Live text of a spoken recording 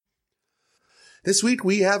This week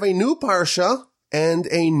we have a new parsha and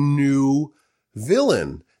a new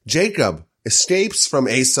villain. Jacob escapes from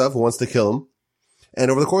Esav, who wants to kill him. And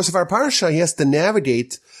over the course of our parsha, he has to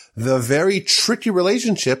navigate the very tricky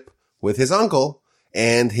relationship with his uncle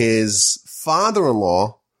and his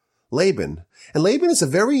father-in-law, Laban. And Laban is a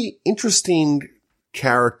very interesting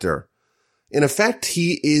character. In effect,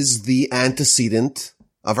 he is the antecedent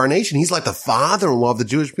of our nation. He's like the father-in-law of the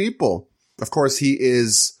Jewish people. Of course, he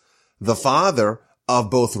is the father of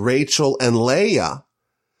both Rachel and Leah.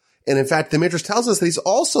 And in fact, the Midrash tells us that he's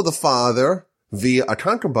also the father, via a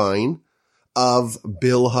concubine, of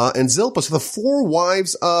Bilhah and Zilpah. So the four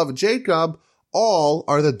wives of Jacob all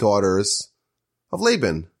are the daughters of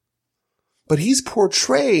Laban. But he's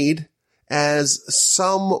portrayed as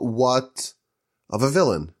somewhat of a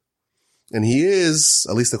villain. And he is,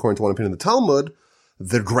 at least according to one opinion of the Talmud,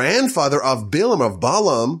 the grandfather of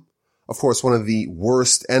Balaam, of course, one of the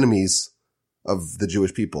worst enemies of the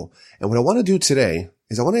Jewish people. And what I want to do today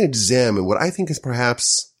is I want to examine what I think is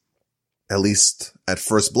perhaps, at least at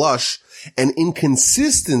first blush, an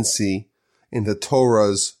inconsistency in the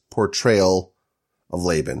Torah's portrayal of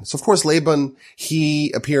Laban. So of course, Laban,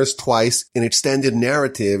 he appears twice in extended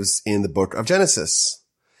narratives in the book of Genesis.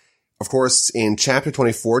 Of course, in chapter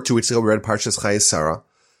 24, 2 weeks ago, we read Parshas Chayei Sarah.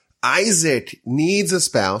 Isaac needs a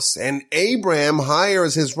spouse, and Abraham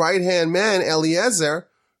hires his right-hand man, Eliezer,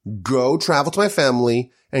 go travel to my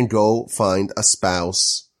family and go find a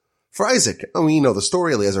spouse for Isaac. And we know the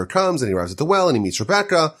story. Eliezer comes and he arrives at the well and he meets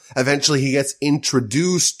Rebekah. Eventually he gets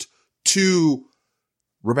introduced to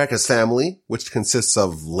Rebekah's family, which consists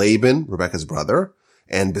of Laban, Rebekah's brother,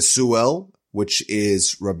 and Besuel, which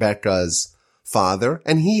is Rebekah's father.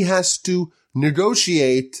 And he has to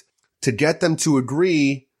negotiate to get them to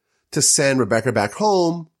agree to send Rebekah back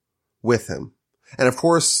home with him. And of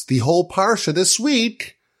course, the whole parsha this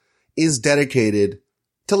week is dedicated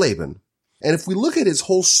to Laban. And if we look at his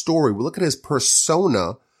whole story, we look at his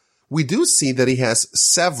persona, we do see that he has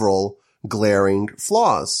several glaring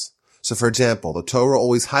flaws. So for example, the Torah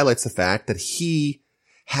always highlights the fact that he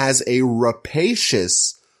has a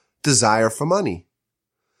rapacious desire for money.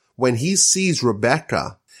 When he sees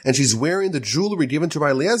Rebekah and she's wearing the jewelry given to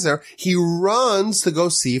Eliezer, he runs to go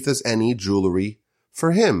see if there's any jewelry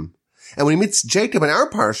for him. And when he meets Jacob in our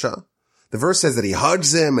parsha, the verse says that he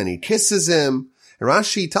hugs him and he kisses him. And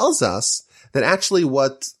Rashi tells us that actually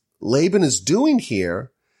what Laban is doing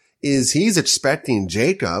here is he's expecting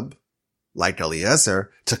Jacob, like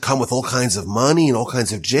Eliezer, to come with all kinds of money and all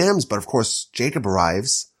kinds of gems. But of course, Jacob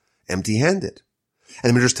arrives empty-handed. And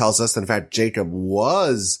the Midrash tells us that in fact, Jacob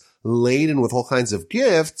was laden with all kinds of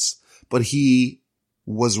gifts, but he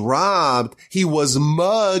was robbed. He was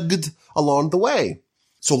mugged along the way.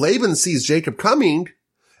 So Laban sees Jacob coming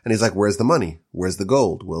and he's like, where's the money? Where's the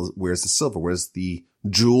gold? Where's the silver? Where's the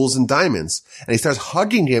jewels and diamonds? And he starts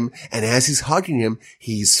hugging him. And as he's hugging him,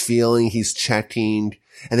 he's checking,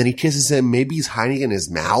 and then he kisses him. Maybe he's hiding in his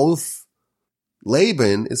mouth.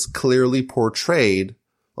 Laban is clearly portrayed,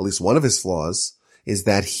 at least one of his flaws, is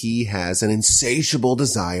that he has an insatiable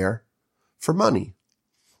desire for money.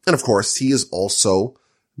 And of course, he is also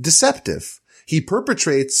deceptive. He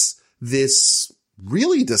perpetrates this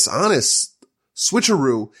really dishonest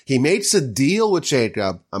switcheroo. He makes a deal with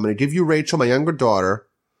Jacob. I'm going to give you Rachel, my younger daughter.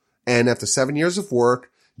 And after 7 years of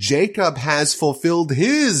work, Jacob has fulfilled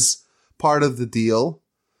his part of the deal.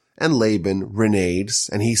 And Laban reneges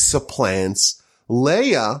and he supplants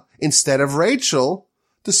Leah instead of Rachel,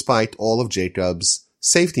 despite all of Jacob's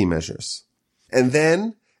safety measures. And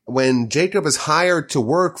then when Jacob is hired to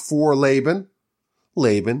work for Laban,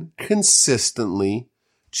 Laban consistently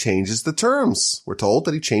changes the terms. We're told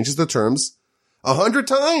that he changes the terms 100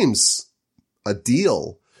 times. A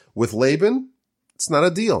deal with Laban, it's not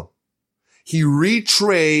a deal. He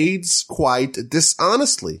retrades quite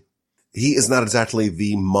dishonestly. He is not exactly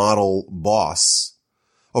the model boss.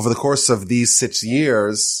 Over the course of these 6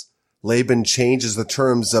 years, Laban changes the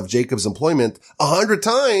terms of Jacob's employment 100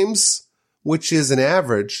 times, which is an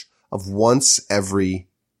average of once every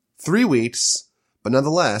 3 weeks. But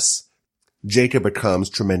nonetheless, Jacob becomes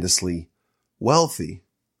tremendously wealthy.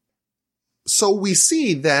 So we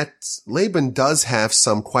see that Laban does have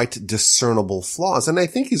some quite discernible flaws, and I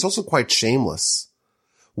think he's also quite shameless.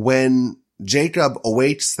 When Jacob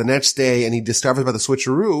awakes the next day and he discovers about the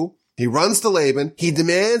switcheroo, he runs to Laban, he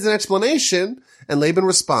demands an explanation, and Laban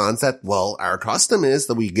responds that, well, our custom is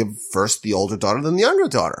that we give first the older daughter, then the younger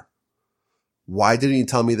daughter. Why didn't you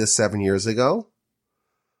tell me this 7 years ago?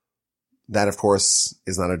 That, of course,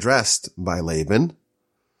 is not addressed by Laban.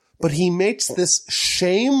 But he makes this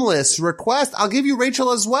shameless request. I'll give you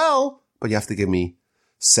Rachel as well, but you have to give me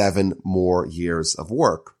 7 more years of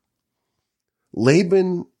work.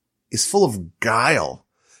 Laban is full of guile.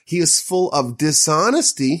 He is full of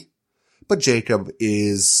dishonesty, but Jacob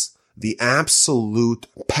is the absolute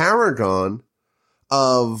paragon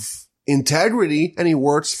of integrity, and he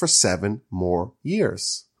works for 7 more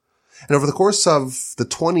years. And over the course of the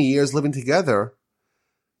 20 years living together,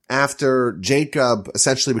 after Jacob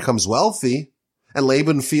essentially becomes wealthy and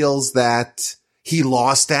Laban feels that he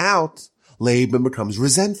lost out, Laban becomes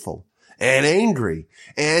resentful and angry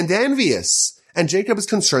and envious. And Jacob is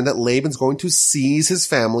concerned that Laban's going to seize his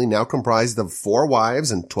family, now comprised of 4 wives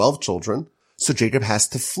and 12 children. So Jacob has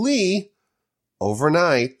to flee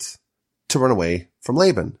overnight to run away from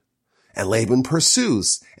Laban. And Laban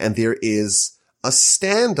pursues, and there is a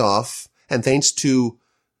standoff, and thanks to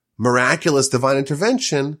miraculous divine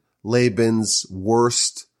intervention, Laban's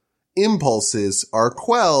worst impulses are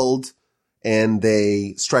quelled, and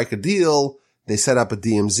they strike a deal, they set up a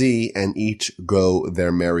DMZ, and each go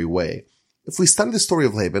their merry way. If we study the story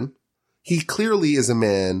of Laban, he clearly is a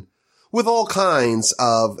man with all kinds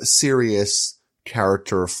of serious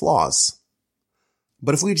character flaws.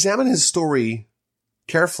 But if we examine his story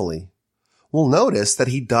carefully, we'll notice that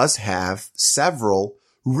he does have several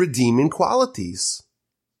redeeming qualities.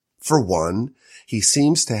 For one, he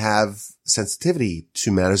seems to have sensitivity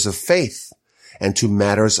to matters of faith and to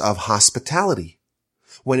matters of hospitality.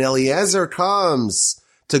 When Eliezer comes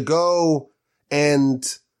to go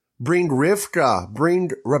and bring Rebekah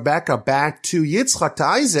back to Yitzchak, to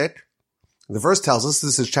Isaac, the verse tells us,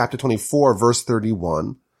 this is chapter 24, verse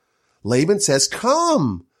 31, Laban says,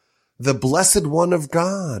 "Come, the blessed one of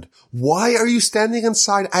God. Why are you standing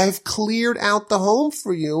inside? I have cleared out the home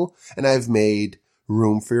for you, and I have made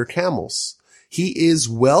room for your camels." He is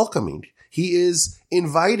welcoming. He is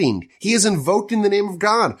inviting. He is invoking the name of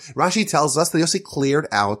God. Rashi tells us that he also cleared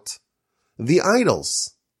out the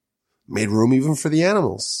idols, made room even for the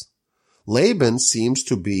animals. Laban seems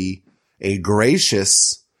to be a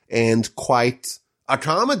gracious and quite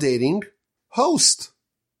accommodating host.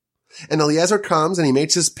 And Eliezer comes and he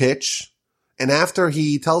makes his pitch. And after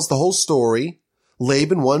he tells the whole story,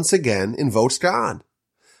 Laban once again invokes God.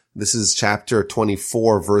 This is chapter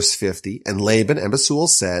 24, verse 50. And Laban and Bethuel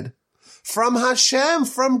said, "From Hashem,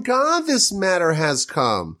 from God, this matter has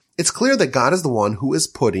come." It's clear that God is the one who is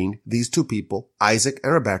putting these 2 people, Isaac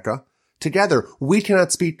and Rebekah, together. We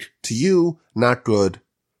cannot speak to you, not good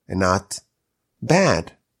and not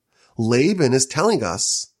bad. Laban is telling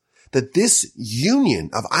us that this union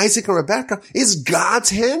of Isaac and Rebekah is God's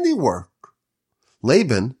handiwork.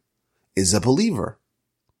 Laban is a believer.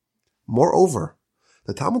 Moreover,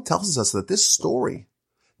 the Talmud tells us that this story,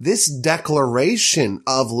 this declaration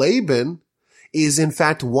of Laban, is in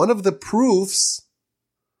fact one of the proofs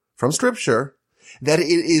from Scripture that it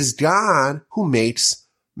is God who makes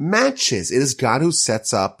matches. It is God who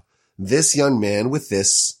sets up this young man with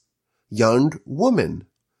this young woman.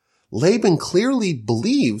 Laban clearly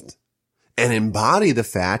believed and embody the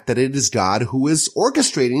fact that it is God who is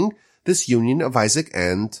orchestrating this union of Isaac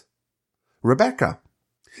and Rebekah.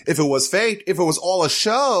 If it was fake, if it was all a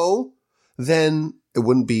show, then it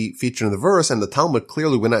wouldn't be featured in the verse, and the Talmud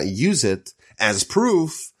clearly would not use it as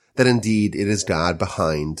proof that indeed it is God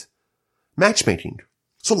behind matchmaking.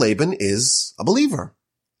 So Laban is a believer.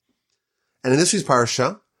 And in this week's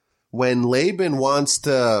parsha, when Laban wants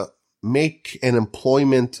to make an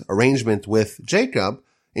employment arrangement with Jacob,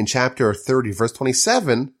 in chapter 30, verse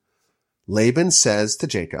 27, Laban says to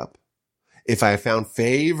Jacob, "If I have found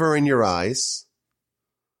favor in your eyes,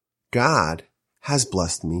 God has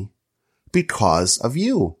blessed me because of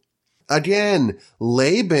you." Again,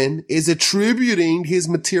 Laban is attributing his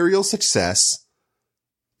material success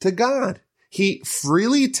to God. He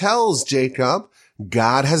freely tells Jacob,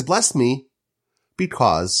 "God has blessed me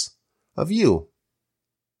because of you."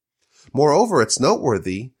 Moreover, it's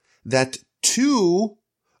noteworthy that 2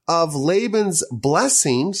 of Laban's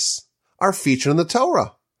blessings are featured in the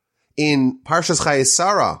Torah. In Parshas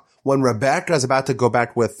Chayei, when Rebekah is about to go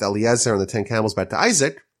back with Eliezer and the 10 camels back to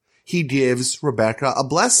Isaac, he gives Rebekah a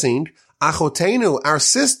blessing. "Achotenu, our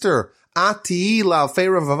sister, ati la'alfei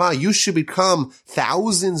revava, you should become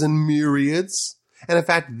thousands and myriads." And in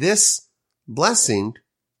fact, this blessing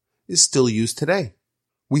is still used today.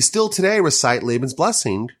 We still today recite Laban's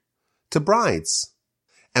blessing to brides.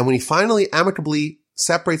 And when he finally amicably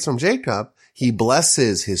separates from Jacob, he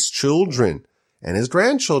blesses his children and his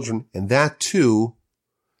grandchildren, and that too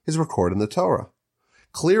is recorded in the Torah.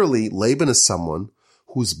 Clearly, Laban is someone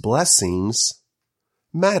whose blessings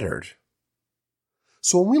mattered.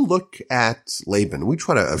 So when we look at Laban, we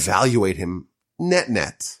try to evaluate him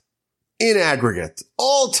net, in aggregate,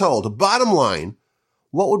 all told, bottom line,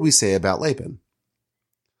 what would we say about Laban?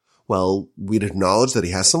 Well, we'd acknowledge that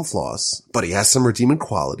he has some flaws, but he has some redeeming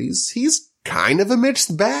qualities. He's kind of a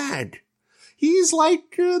mixed bag. He's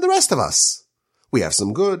like the rest of us. We have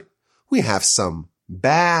some good. We have some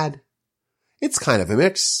bad. It's kind of a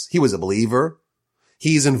mix. He was a believer.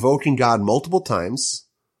 He's invoking God multiple times,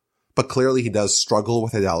 but clearly he does struggle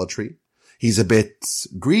with idolatry. He's a bit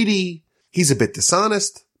greedy. He's a bit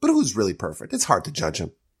dishonest, but who's really perfect? It's hard to judge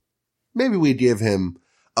him. Maybe we give him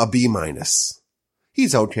a B-.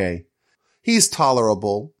 He's okay. He's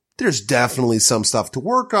tolerable. There's definitely some stuff to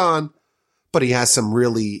work on, but he has some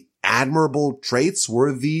really admirable traits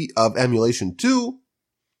worthy of emulation too.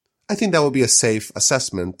 I think that would be a safe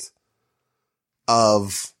assessment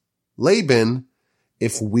of Laban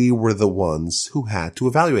if we were the ones who had to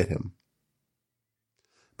evaluate him.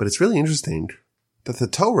 But it's really interesting that the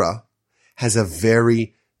Torah has a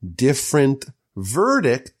very different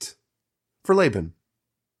verdict for Laban.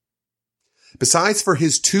 Besides for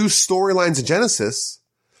his two storylines in Genesis,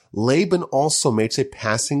 Laban also makes a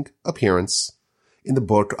passing appearance in the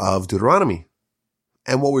book of Deuteronomy.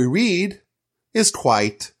 And what we read is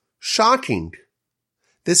quite shocking.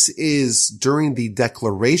 This is during the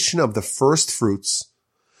declaration of the first fruits.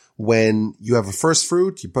 When you have a first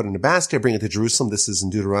fruit, you put it in a basket, bring it to Jerusalem. This is in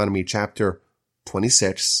Deuteronomy chapter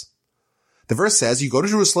 26. The verse says, you go to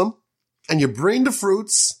Jerusalem and you bring the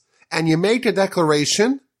fruits and you make a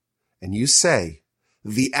declaration and you say,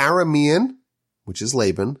 the Aramean, which is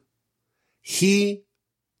Laban, he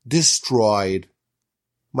destroyed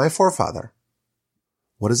my forefather.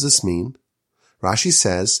 What does this mean? Rashi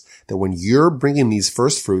says that when you're bringing these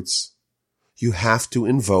first fruits, you have to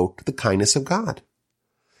invoke the kindness of God.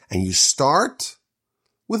 And you start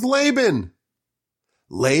with Laban.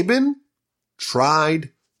 Laban tried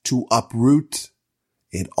to uproot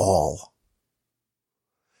it all.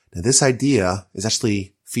 Now, this idea is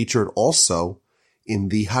actually featured also in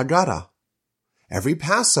the Haggadah. Every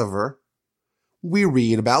Passover, we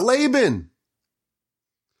read about Laban.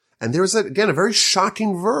 And there's, again, a very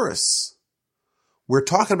shocking verse. We're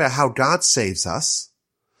talking about how God saves us.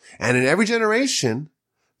 And in every generation,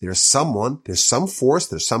 there's someone, there's some force,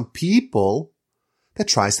 there's some people that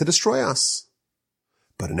tries to destroy us.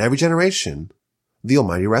 But in every generation, the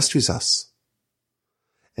Almighty rescues us.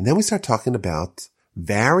 And then we start talking about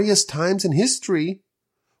various times in history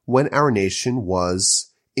when our nation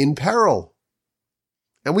was in peril.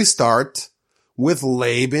 And we start with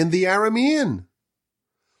Laban the Aramean.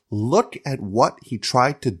 Look at what he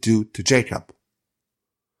tried to do to Jacob.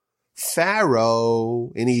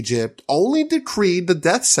 Pharaoh in Egypt only decreed the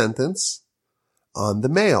death sentence on the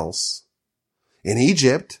males. In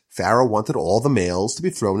Egypt, Pharaoh wanted all the males to be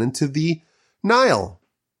thrown into the Nile.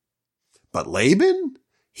 But Laban,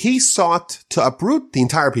 he sought to uproot the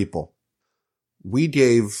entire people. We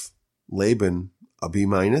gave Laban a B-. In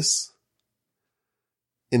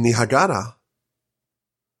the Haggadah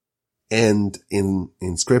and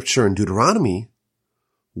in scripture in Deuteronomy,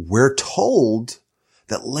 we're told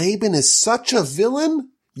that Laban is such a villain.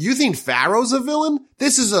 You think Pharaoh's a villain?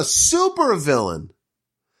 This is a super villain.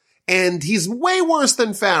 And he's way worse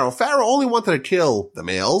than Pharaoh. Pharaoh only wanted to kill the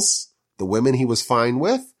males. The women he was fine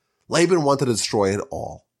with. Laban wanted to destroy it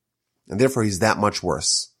all. And therefore he's that much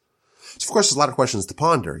worse. So of course there's a lot of questions to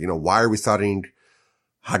ponder. Why are we starting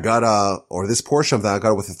Haggadah or this portion of the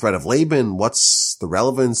Haggadah with the threat of Laban? What's the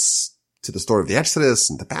relevance to the story of the Exodus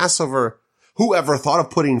and the Passover? Who ever thought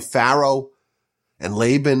of putting Pharaoh and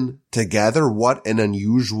Laban together? What an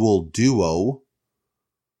unusual duo.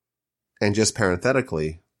 And just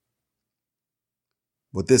parenthetically,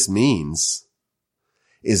 what this means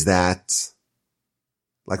is that,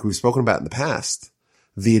 like we've spoken about in the past,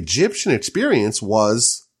 the Egyptian experience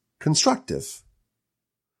was constructive.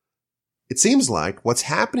 It seems like what's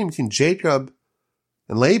happening between Jacob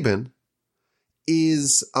and Laban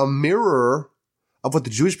is a mirror of what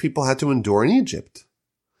the Jewish people had to endure in Egypt.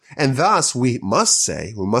 And thus, we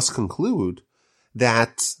must conclude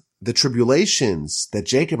that the tribulations that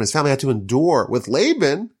Jacob and his family had to endure with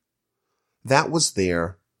Laban, that was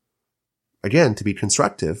there, again, to be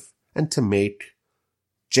constructive and to make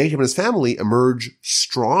Jacob and his family emerge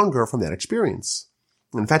stronger from that experience.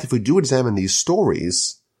 In fact, if we do examine these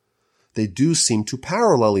stories, they do seem to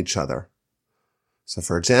parallel each other. So,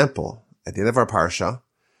 for example, at the end of our parsha,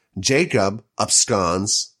 Jacob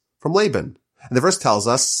absconds from Laban. And the verse tells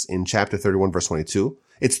us in chapter 31, verse 22,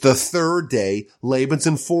 it's the third day. Laban's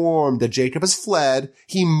informed that Jacob has fled.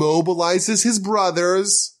 He mobilizes his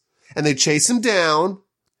brothers and they chase him down.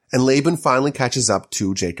 And Laban finally catches up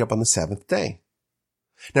to Jacob on the seventh day.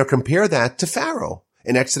 Now compare that to Pharaoh.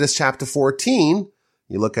 In Exodus chapter 14,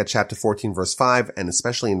 You look at chapter 14, verse 5, and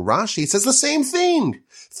especially in Rashi, it says the same thing.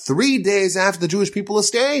 3 days after the Jewish people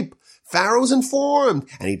escape, Pharaoh's informed,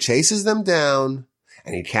 and he chases them down,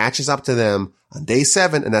 and he catches up to them on day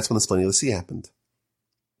 7, and that's when the splitting of the sea happened.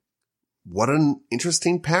 What an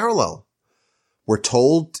interesting parallel. We're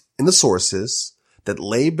told in the sources that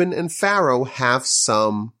Laban and Pharaoh have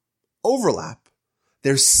some overlap.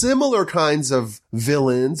 They're similar kinds of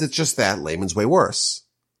villains. It's just that Laban's way worse.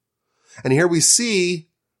 And here we see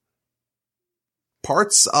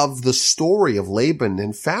parts of the story of Laban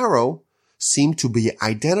and Pharaoh seem to be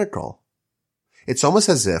identical. It's almost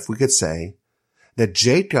as if we could say that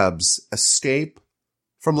Jacob's escape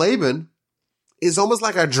from Laban is almost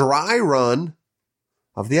like a dry run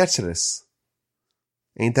of the Exodus.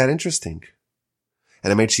 Ain't that interesting?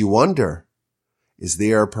 And it makes you wonder, is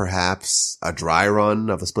there perhaps a dry run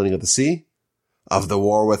of the splitting of the sea? Of the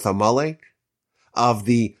war with Amalek? Of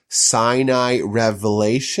the Sinai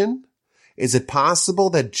revelation? Is it possible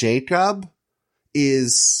that Jacob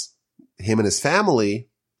is, him and his family,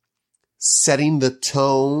 setting the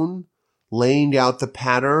tone, laying out the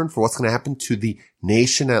pattern for what's going to happen to the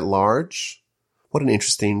nation at large? What an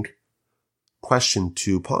interesting question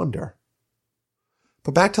to ponder.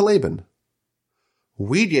 But back to Laban.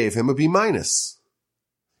 We gave him a B-.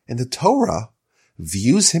 And the Torah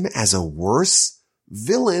views him as a worse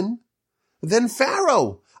villain than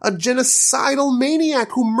Pharaoh, a genocidal maniac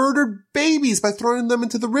who murdered babies by throwing them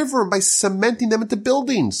into the river and by cementing them into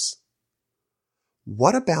buildings.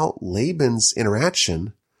 What about Laban's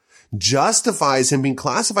interaction justifies him being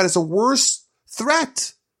classified as a worse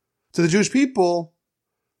threat to the Jewish people,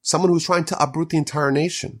 someone who's trying to uproot the entire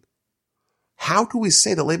nation? How do we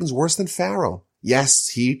say that Laban's worse than Pharaoh? Yes,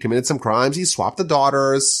 he committed some crimes. He swapped the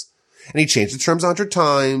daughters, and he changed the terms 100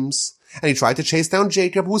 times, and he tried to chase down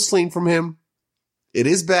Jacob, who was fleeing from him. It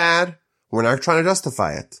is bad. We're not trying to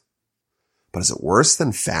justify it. But is it worse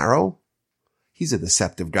than Pharaoh? He's a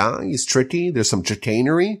deceptive guy. He's tricky. There's some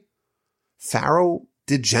chicanery. Pharaoh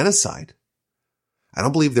did genocide. I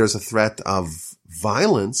don't believe there's a threat of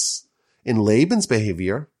violence in Laban's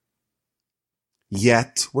behavior.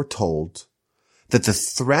 Yet we're told that the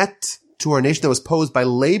threat to our nation that was posed by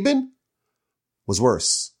Laban was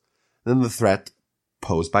worse than the threat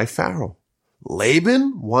posed by Pharaoh.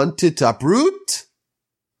 Laban wanted to uproot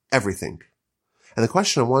everything. And the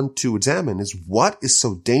question I want to examine is, what is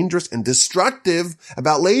so dangerous and destructive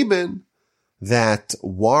about Laban that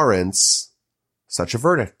warrants such a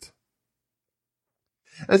verdict?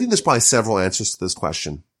 And I think there's probably several answers to this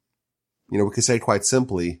question. We could say quite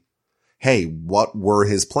simply, hey, what were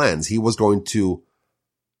his plans? He was going to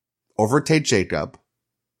overtake Jacob,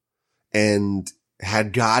 and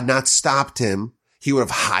had God not stopped him, he would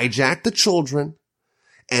have hijacked the children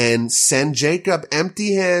and sent Jacob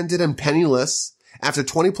empty-handed and penniless after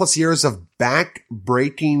 20 plus years of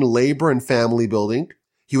back-breaking labor and family building.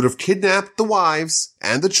 He would have kidnapped the wives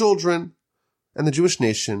and the children, and the Jewish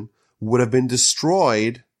nation would have been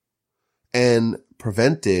destroyed and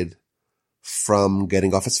prevented from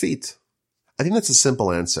getting off its feet. I think that's a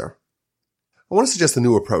simple answer. I want to suggest a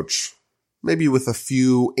new approach, maybe with a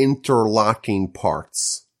few interlocking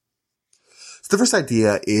parts. So the first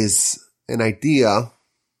idea is an idea,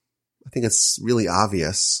 I think it's really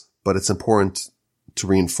obvious, but it's important to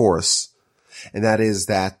reinforce, and that is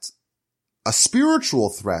that a spiritual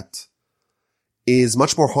threat is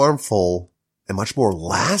much more harmful and much more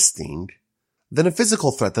lasting than a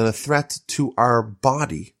physical threat, than a threat to our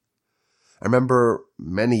body. I remember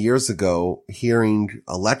many years ago hearing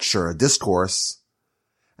a lecture, a discourse,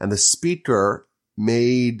 and the speaker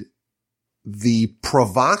made the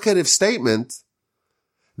provocative statement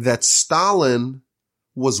that Stalin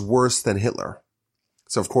was worse than Hitler.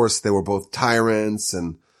 So of course they were both tyrants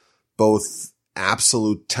and both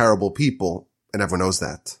absolute terrible people, and everyone knows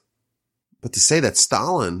that. But to say that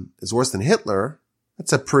Stalin is worse than Hitler,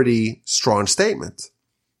 that's a pretty strong statement.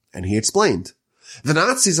 And he explained. The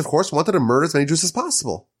Nazis, of course, wanted to murder as many Jews as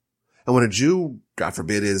possible. And when a Jew, God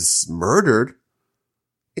forbid, is murdered,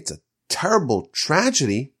 it's a terrible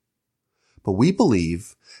tragedy. But we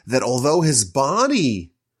believe that although his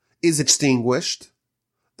body is extinguished,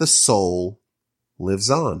 the soul lives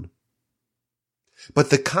on. But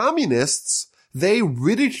the communists, they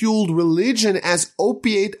ridiculed religion as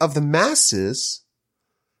opiate of the masses.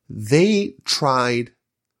 They tried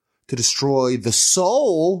to destroy the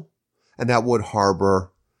soul, and that would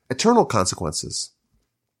harbor eternal consequences.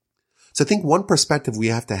 So I think one perspective we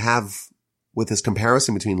have to have with this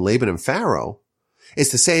comparison between Laban and Pharaoh is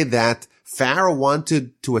to say that Pharaoh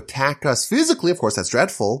wanted to attack us physically. Of course, that's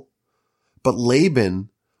dreadful. But Laban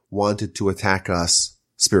wanted to attack us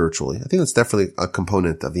spiritually. I think that's definitely a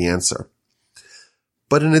component of the answer.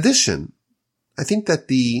 But in addition, I think that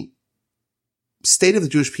the state of the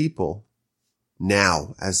Jewish people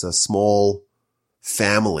now as a small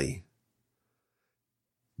family,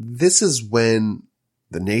 this is when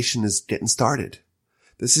the nation is getting started.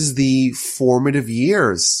 This is the formative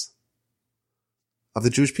years of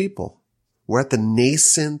the Jewish people. We're at the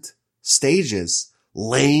nascent stages,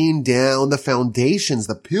 laying down the foundations,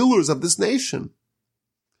 the pillars of this nation.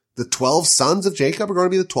 The 12 sons of Jacob are going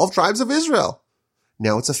to be the 12 tribes of Israel.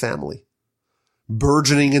 Now it's a family,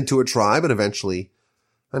 burgeoning into a tribe and eventually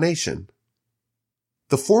a nation.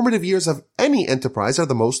 The formative years of any enterprise are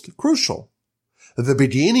the most crucial. The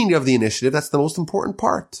beginning of the initiative, that's the most important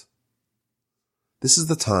part. This is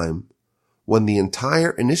the time when the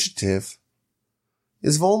entire initiative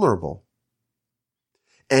is vulnerable.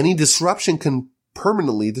 Any disruption can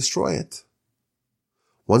permanently destroy it.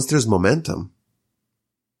 Once there's momentum,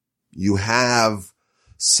 you have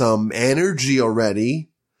some energy already,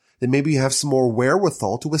 then maybe you have some more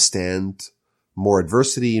wherewithal to withstand more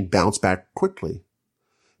adversity and bounce back quickly.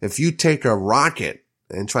 If you take a rocket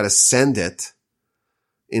and try to send it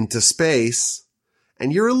into space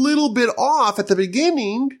and you're a little bit off at the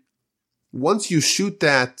beginning, once you shoot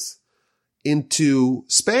that into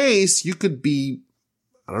space, you could be,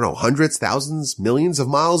 hundreds, thousands, millions of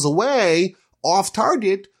miles away, off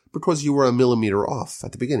target, because you were a millimeter off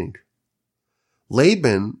at the beginning.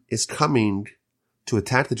 Laban is coming to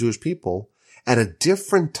attack the Jewish people at a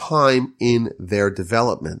different time in their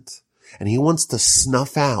development. And he wants to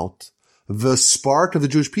snuff out the spark of the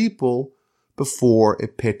Jewish people before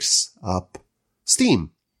it picks up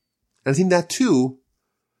steam. And I think that too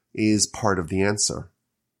is part of the answer.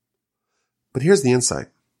 But here's the insight.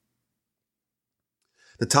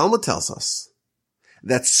 The Talmud tells us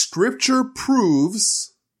that Scripture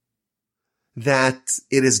proves that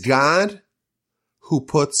it is God who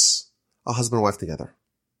puts a husband and wife together.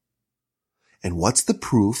 And what's the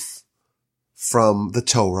proof from the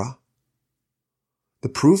Torah? The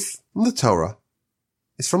proof from the Torah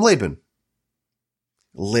is from Laban.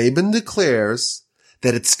 Laban declares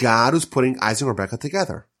that it's God who's putting Isaac and Rebekah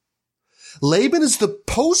together. Laban is the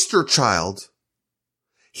poster child.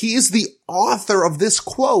 He is the author of this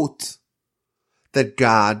quote that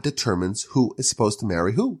God determines who is supposed to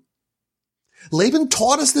marry who. Laban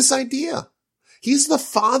taught us this idea. He's the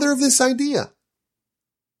father of this idea.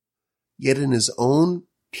 Yet in his own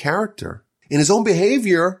character, in his own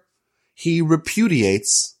behavior, he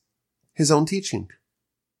repudiates his own teaching.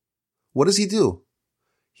 What does he do?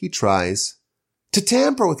 He tries to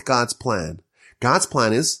tamper with God's plan. God's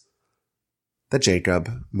plan is that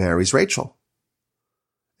Jacob marries Rachel.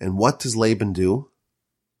 And what does Laban do?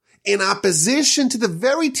 In opposition to the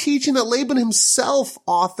very teaching that Laban himself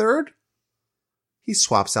authored, he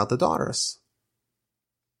swaps out the daughters.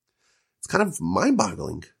 It's kind of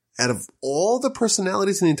mind-boggling. Out of all the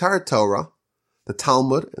personalities in the entire Torah, the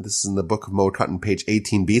Talmud, and this is in the book of Moed Katan, page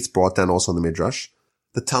 18b, it's brought down also in the Midrash,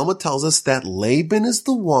 the Talmud tells us that Laban is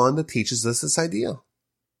the one that teaches us this idea.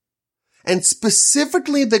 And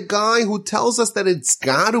specifically the guy who tells us that it's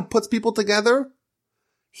God who puts people together,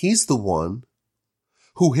 he's the one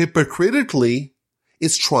who hypocritically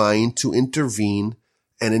is trying to intervene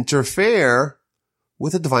and interfere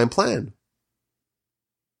with a divine plan.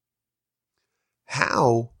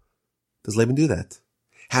 How does Laban do that?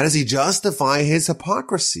 How does he justify his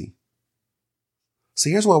hypocrisy? So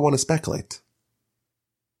here's where I want to speculate.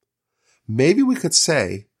 Maybe we could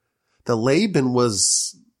say that Laban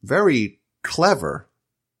was very clever.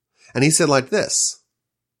 And he said like this: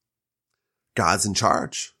 God's in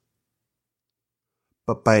charge.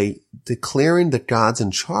 But by declaring that God's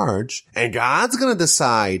in charge and God's going to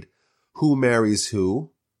decide who marries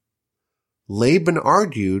who, Laban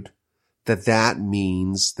argued that that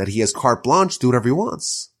means that he has carte blanche to do whatever he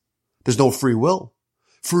wants. There's no free will.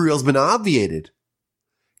 Free will's been obviated.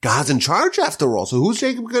 God's in charge after all. So who's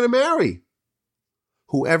Jacob going to marry?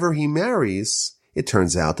 Whoever he marries, it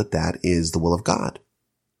turns out that that is the will of God.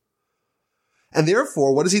 And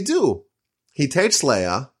therefore, what does he do? He takes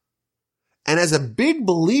Leah, and as a big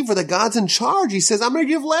believer that God's in charge, he says, I'm going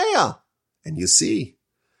to give Leah. And you see,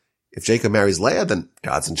 if Jacob marries Leah, then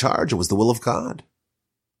God's in charge. It was the will of God.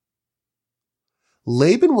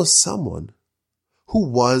 Laban was someone who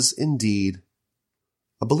was indeed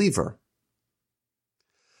a believer.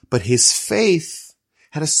 But his faith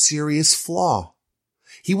had a serious flaw.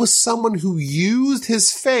 He was someone who used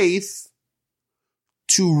his faith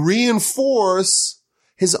to reinforce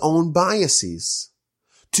his own biases,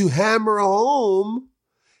 to hammer home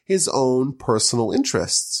his own personal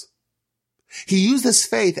interests. He used his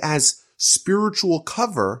faith as spiritual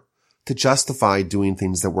cover to justify doing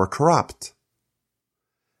things that were corrupt.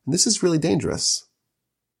 And this is really dangerous.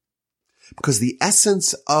 Because the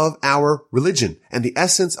essence of our religion and the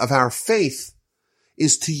essence of our faith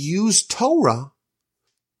is to use Torah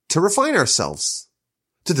to refine ourselves,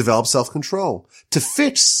 to develop self-control, to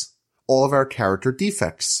fix all of our character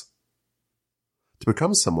defects, to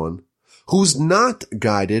become someone who's not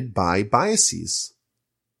guided by biases.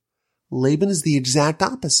 Laban is the exact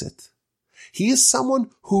opposite. He is someone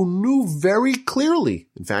who knew very clearly,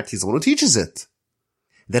 in fact, he's the one who teaches it,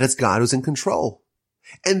 that it's God who's in control.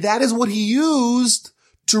 And that is what he used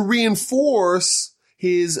to reinforce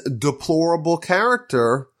his deplorable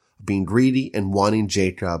character of being greedy and wanting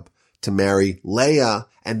Jacob to marry Leah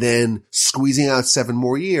and then squeezing out 7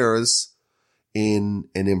 more years in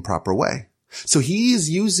an improper way. So he's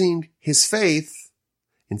using his faith,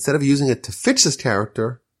 instead of using it to fix his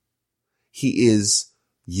character, he is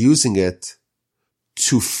using it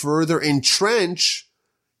to further entrench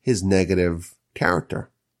his negative character.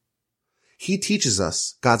 He teaches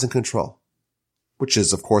us God's in control, which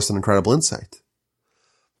is, of course, an incredible insight.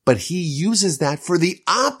 But he uses that for the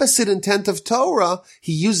opposite intent of Torah.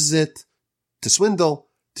 He uses it to swindle,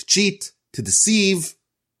 to cheat, to deceive,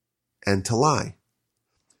 and to lie.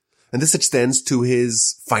 And this extends to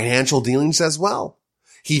his financial dealings as well.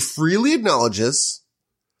 He freely acknowledges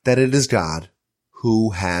that it is God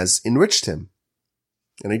who has enriched him.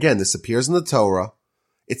 And again, this appears in the Torah.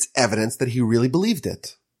 It's evidence that he really believed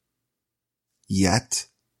it. Yet,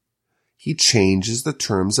 he changes the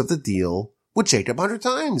terms of the deal with Jacob 100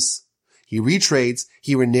 times. He retrades,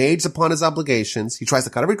 he reneges upon his obligations, he tries to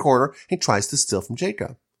cut every corner, he tries to steal from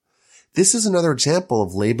Jacob. This is another example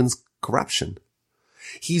of Laban's corruption.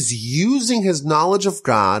 He's using his knowledge of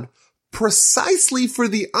God precisely for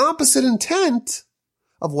the opposite intent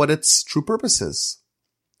of what its true purpose is.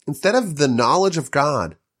 Instead of the knowledge of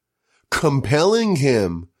God compelling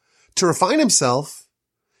him to refine himself,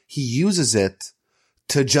 he uses it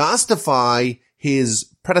to justify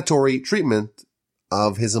his predatory treatment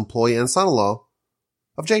of his employee and son-in-law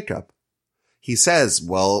of Jacob. He says,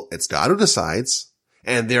 well, it's God who decides,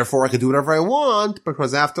 and therefore I can do whatever I want,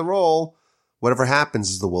 because after all, whatever happens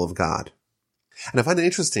is the will of God. And I find it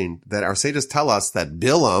interesting that our sages tell us that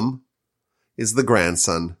Bilam is the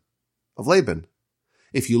grandson of Laban.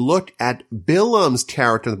 If you look at Bilam's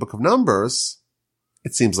character in the book of Numbers,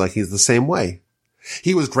 it seems like he's the same way.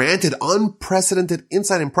 He was granted unprecedented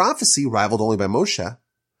insight and prophecy, rivaled only by Moshe,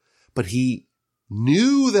 but he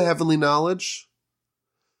knew the heavenly knowledge,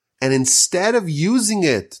 and instead of using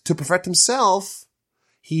it to perfect himself,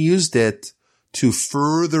 he used it to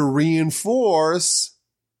further reinforce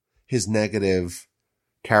his negative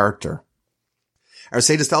character. Our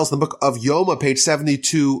sages tell us in the book of Yoma, page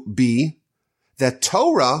 72b, that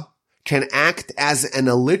Torah can act as an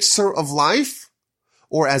elixir of life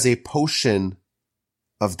or as a potion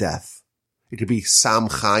of death. It could be Sam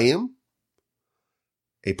Chaim,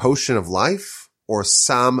 a potion of life, or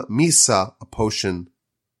Sam Misa, a potion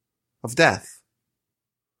of death.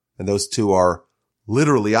 And those two are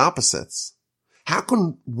literally opposites. How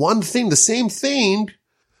can one thing, the same thing,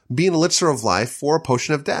 be an elixir of life or a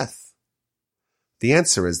potion of death? The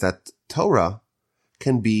answer is that Torah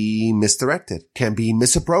can be misdirected, can be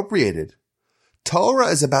misappropriated. Torah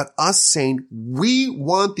is about us saying we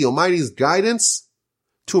want the Almighty's guidance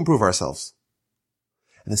to improve ourselves.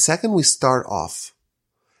 And the second we start off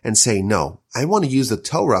and say, no, I want to use the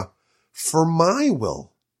Torah for my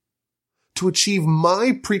will, to achieve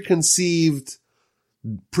my preconceived,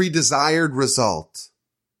 pre-desired result.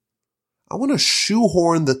 I want to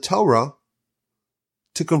shoehorn the Torah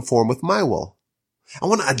to conform with my will. I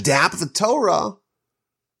want to adapt the Torah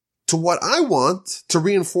to what I want to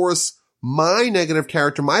reinforce my negative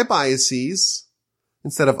character, my biases,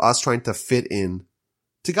 instead of us trying to fit in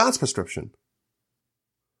to God's prescription.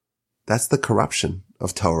 That's the corruption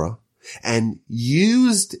of Torah. And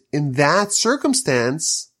used in that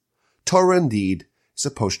circumstance, Torah indeed is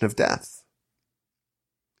a potion of death.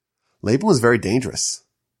 Laban was very dangerous.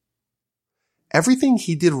 Everything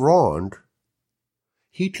he did wrong,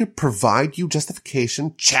 he could provide you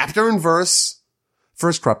justification, chapter and verse, for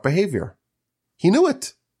his corrupt behavior. He knew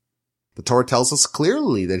it. The Torah tells us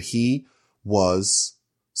clearly that he was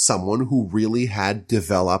someone who really had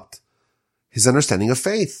developed his understanding of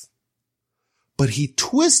faith. But he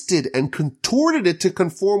twisted and contorted it to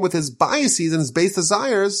conform with his biases and his base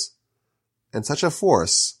desires, and such a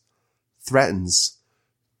force threatens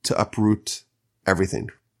to uproot everything.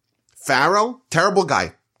 Pharaoh, terrible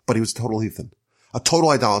guy, but he was a total heathen, a total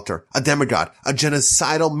idolater, a demigod, a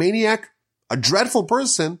genocidal maniac, a dreadful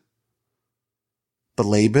person. But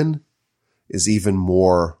Laban is even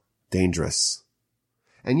more dangerous.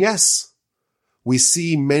 And yes, we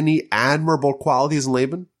see many admirable qualities in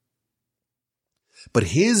Laban, but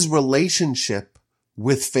his relationship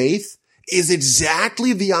with faith is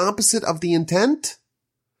exactly the opposite of the intent.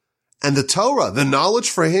 And the Torah, the knowledge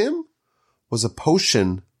for him, was a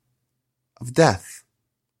potion of death.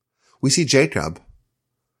 We see Jacob.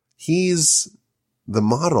 He's the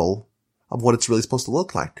model of what it's really supposed to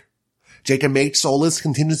look like. Jacob makes all his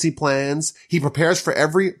contingency plans. He prepares for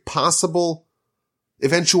every possible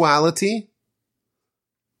eventuality.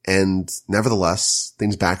 And nevertheless,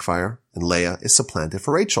 things backfire and Leah is supplanted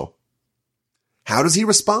for Rachel. How does he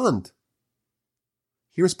respond?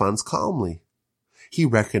 He responds calmly. He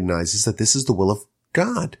recognizes that this is the will of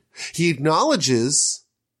God. He acknowledges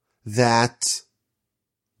that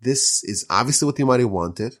this is obviously what the Almighty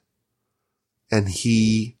wanted, and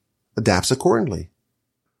he adapts accordingly.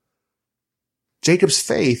 Jacob's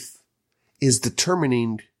faith is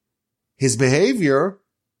determining his behavior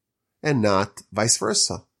and not vice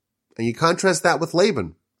versa. And you contrast that with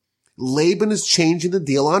Laban. Laban is changing the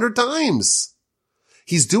deal 100 times.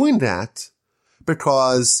 He's doing that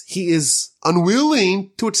because he is unwilling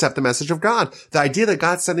to accept the message of God. The idea that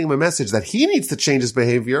God's sending him a message that he needs to change his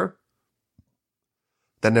behavior,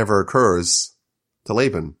 that never occurs to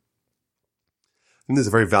Laban. And this is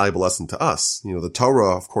a very valuable lesson to us. The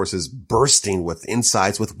Torah, of course, is bursting with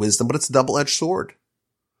insights, with wisdom, but it's a double-edged sword.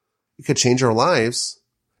 It could change our lives.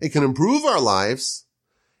 It can improve our lives.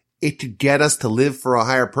 It could get us to live for a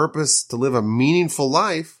higher purpose, to live a meaningful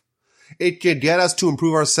life. It could get us to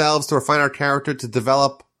improve ourselves, to refine our character, to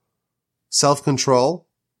develop self-control.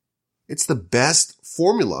 It's the best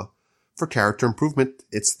formula for character improvement.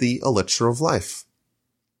 It's the elixir of life.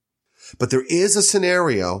 But there is a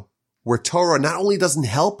scenario where Torah not only doesn't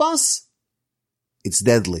help us, it's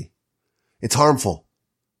deadly. It's harmful.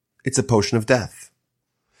 It's a potion of death.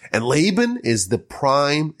 And Laban is the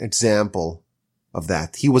prime example of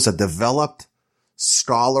that. He was a developed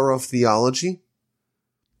scholar of theology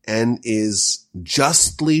and is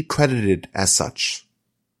justly credited as such.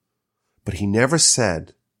 But he never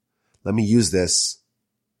said, let me use this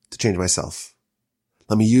to change myself.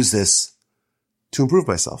 Let me use this to improve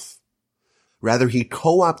myself. Rather, he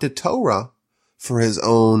co-opted Torah for his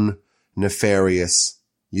own nefarious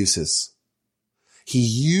uses. He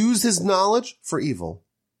used his knowledge for evil.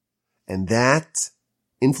 And that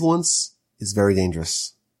influence is very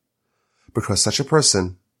dangerous because such a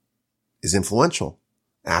person is influential.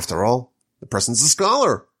 After all, the person's a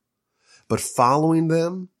scholar. But following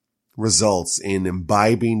them results in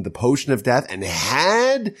imbibing the potion of death. And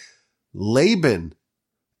had Laban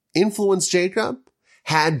influenced Jacob,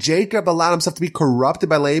 had Jacob allowed himself to be corrupted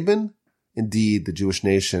by Laban, indeed the Jewish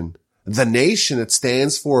nation, the nation that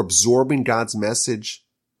stands for absorbing God's message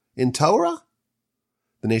in Torah,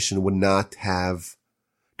 the nation would not have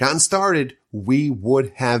gotten started. We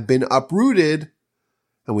would have been uprooted.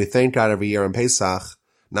 And we thank God every year on Pesach.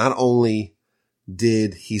 Not only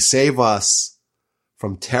did he save us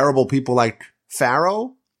from terrible people like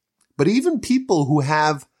Pharaoh, but even people who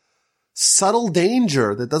have subtle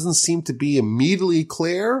danger that doesn't seem to be immediately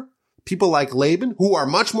clear, people like Laban, who are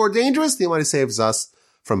much more dangerous, the Almighty saves us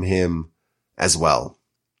from him as well.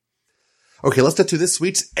 Okay, let's get to this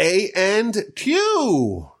week's A and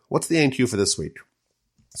Q. What's the A and Q for this week?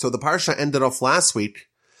 So the parsha ended off last week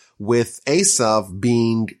with Esav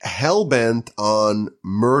being hell-bent on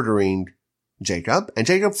murdering Jacob, and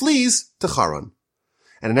Jacob flees to Haran.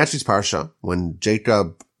 And in next week's parsha, when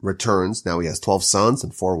Jacob returns, now he has 12 sons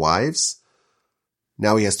and 4 wives.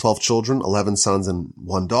 Now he has 12 children, 11 sons and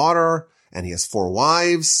 1 daughter, and he has 4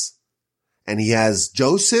 wives. And he has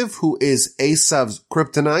Joseph, who is Esav's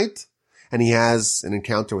kryptonite, and he has an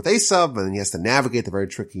encounter with Esav, and he has to navigate the very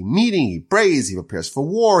tricky meeting. He prays, he prepares for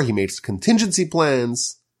war, he makes contingency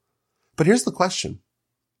plans. But here's the question.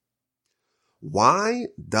 Why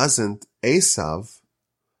doesn't Esav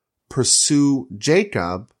pursue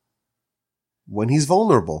Jacob when he's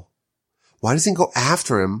vulnerable? Why doesn't he go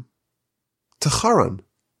after him to Haran?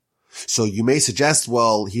 So you may suggest,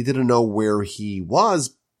 well, he didn't know where he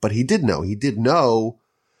was, but he did know. He did know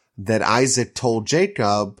that Isaac told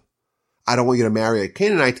Jacob, I don't want you to marry a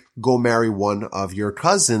Canaanite. Go marry one of your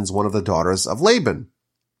cousins, one of the daughters of Laban.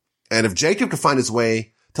 And if Jacob could find his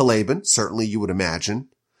way to Laban, certainly you would imagine,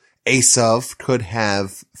 Esav could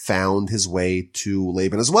have found his way to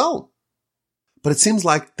Laban as well. But it seems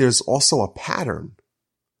like there's also a pattern.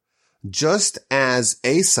 Just as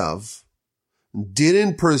Esav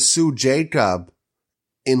didn't pursue Jacob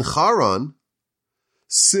in Haran,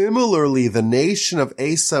 similarly the nation of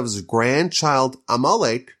Esav's grandchild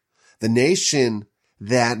Amalek, the nation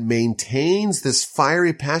that maintains this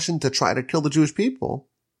fiery passion to try to kill the Jewish people,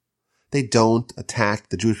 they don't attack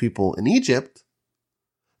the Jewish people in Egypt.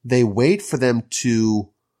 They wait for them to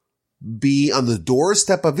be on the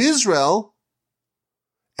doorstep of Israel,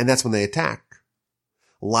 and that's when they attack.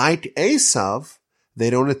 Like Esav, they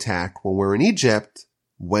don't attack when we're in Egypt,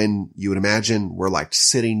 when you would imagine we're like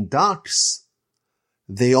sitting ducks.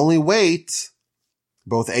 They only wait,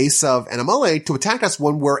 both Esav and Amalek, to attack us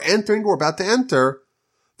when we're about to enter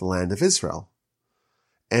the land of Israel.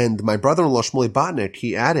 And my brother-in-law, Shmuley Botnick,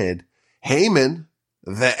 he added, Haman,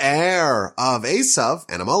 the heir of Esav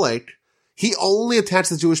and Amalek, he only attacked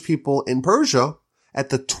the Jewish people in Persia at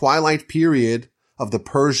the twilight period of the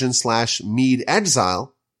Persian/Mede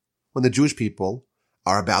exile, when the Jewish people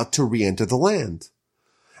are about to re-enter the land.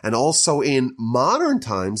 And also in modern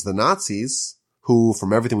times, the Nazis, who,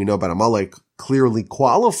 from everything we know about Amalek, clearly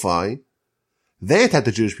qualify, they attack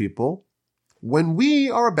the Jewish people when we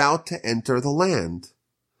are about to enter the land.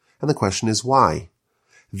 And the question is why?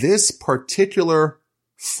 This particular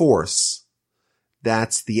force,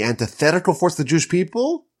 that's the antithetical force of the Jewish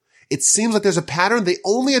people, it seems like there's a pattern. They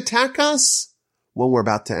only attack us when we're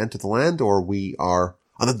about to enter the land, or we are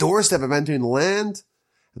on the doorstep of entering the land.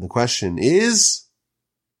 And the question is,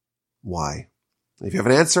 why? If you have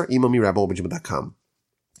an answer, email me, rabbi@gmail.com.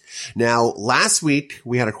 Now, last week,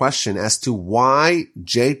 we had a question as to why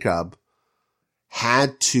Jacob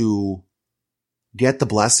had to get the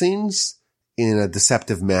blessings in a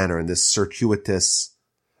deceptive manner, in this circuitous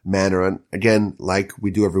manner. And again, like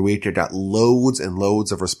we do every week, I got loads and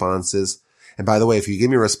loads of responses. And by the way, if you give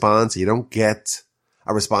me a response and you don't get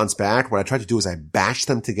a response back, what I try to do is I batch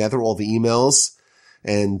them together, all the emails.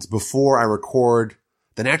 And before I record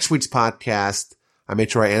the next week's podcast, I make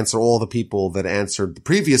sure I answer all the people that answered the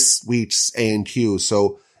previous week's A and Q.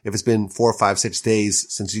 So if it's been 4, 5, 6 days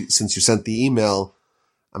since you sent the email,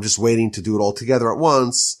 I'm just waiting to do it all together at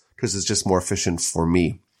once because it's just more efficient for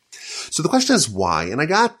me. So the question is why? And I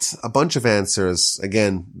got a bunch of answers.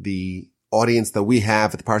 Again, the audience that we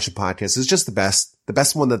have at the Parsha Podcast is just the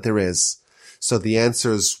best one that there is. So the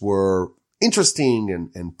answers were interesting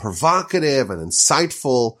and provocative and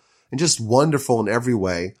insightful and just wonderful in every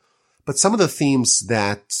way. But some of the themes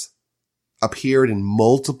that appeared in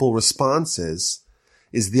multiple responses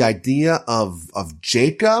is the idea of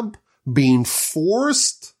Jacob being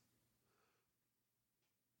forced,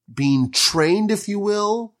 being trained, if you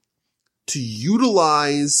will, to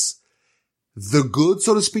utilize the good,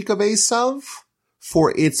 so to speak, of Esav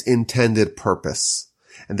for its intended purpose.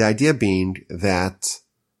 And the idea being that,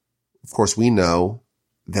 of course, we know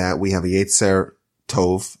that we have a Yetzer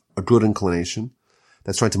Tov, a good inclination,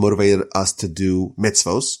 that's trying to motivate us to do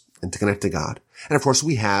mitzvos and to connect to God. And of course,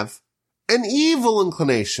 we have an evil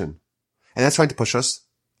inclination, and that's trying to push us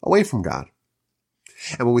away from God.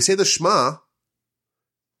 And when we say the Shema,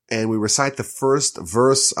 and we recite the first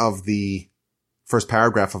verse of the first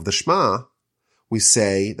paragraph of the Shema, we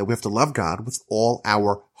say that we have to love God with all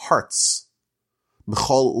our hearts.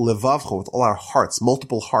 B'chol levavcho, with all our hearts,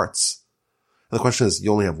 multiple hearts. And the question is,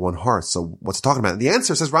 you only have one heart, so what's it talking about? And the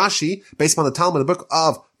answer, says Rashi, based upon the Talmud, the book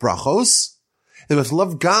of Brachos, that we have to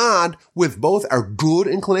love God with both our good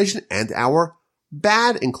inclination and our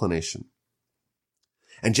bad inclination.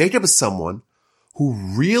 And Jacob is someone who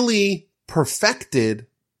really perfected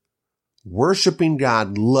worshiping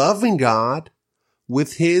God, loving God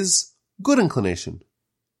with his good inclination.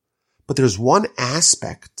 But there's one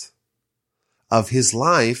aspect of his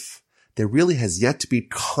life that really has yet to be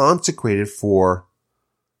consecrated for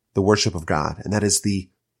the worship of God, and that is the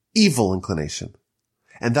evil inclination.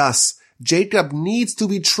 And thus, Jacob needs to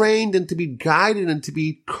be trained and to be guided and to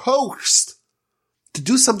be coaxed to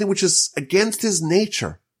do something which is against his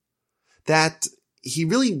nature, that he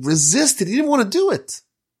really resisted. He didn't want to do it.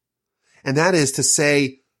 And that is to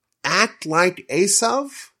say, act like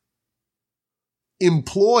Esav,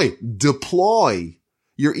 deploy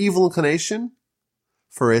your evil inclination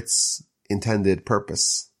for its intended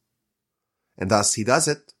purpose. And thus he does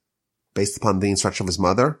it based upon the instruction of his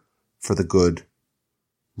mother for the good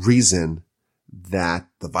reason, that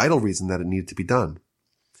the vital reason that it needed to be done.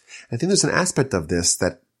 I think there's an aspect of this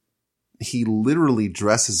that he literally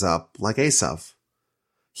dresses up like Esav.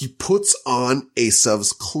 He puts on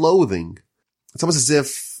Esav's clothing. It's almost as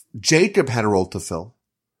if Jacob had a role to fill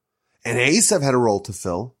and Esav had a role to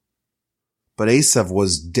fill, but Esav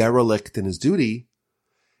was derelict in his duty,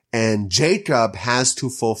 and Jacob has to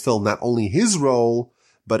fulfill not only his role,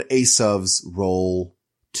 but Esav's role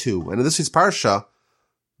too. And in this week's parsha,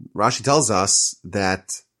 Rashi tells us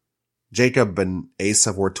that Jacob and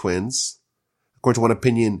Esav were twins. According to one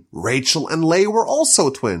opinion, Rachel and Leah were also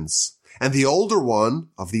twins. And the older one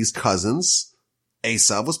of these cousins,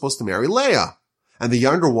 Esav, was supposed to marry Leah. And the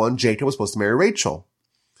younger one, Jacob, was supposed to marry Rachel.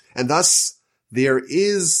 And thus, there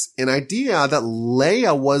is an idea that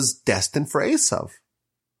Leah was destined for Esav.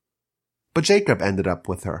 But Jacob ended up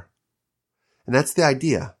with her. And that's the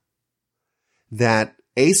idea. That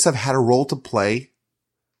Esav had a role to play.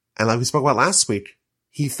 And like we spoke about last week,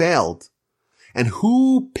 he failed. And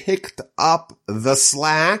who picked up the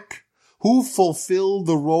slack? Who fulfilled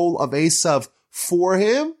the role of Esav for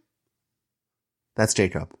him? That's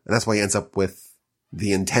Jacob. And that's why he ends up with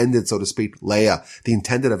the intended, so to speak, Leah, the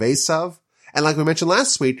intended of Esav. And like we mentioned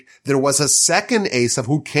last week, there was a second Esav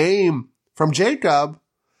who came from Jacob.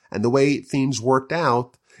 And the way things worked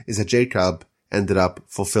out is that Jacob ended up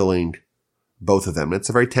fulfilling both of them. It's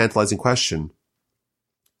a very tantalizing question.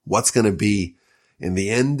 What's going to be in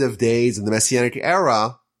the end of days in the Messianic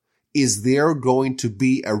era? Is there going to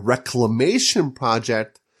be a reclamation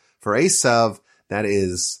project for Esav? That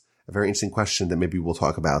is a very interesting question that maybe we'll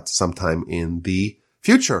talk about sometime in the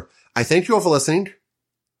future. I thank you all for listening.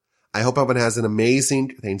 I hope everyone has an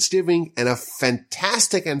amazing Thanksgiving and a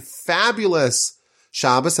fantastic and fabulous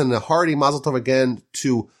Shabbos, and a hearty Mazel Tov again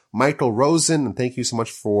to Michael Rosen. And thank you so much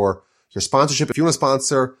for your sponsorship. If you want to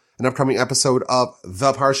sponsor an upcoming episode of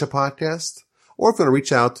the Parsha Podcast, or if you want to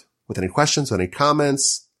reach out with any questions or any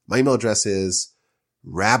comments, my email address is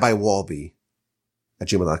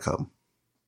rabbiwalby@gmail.com.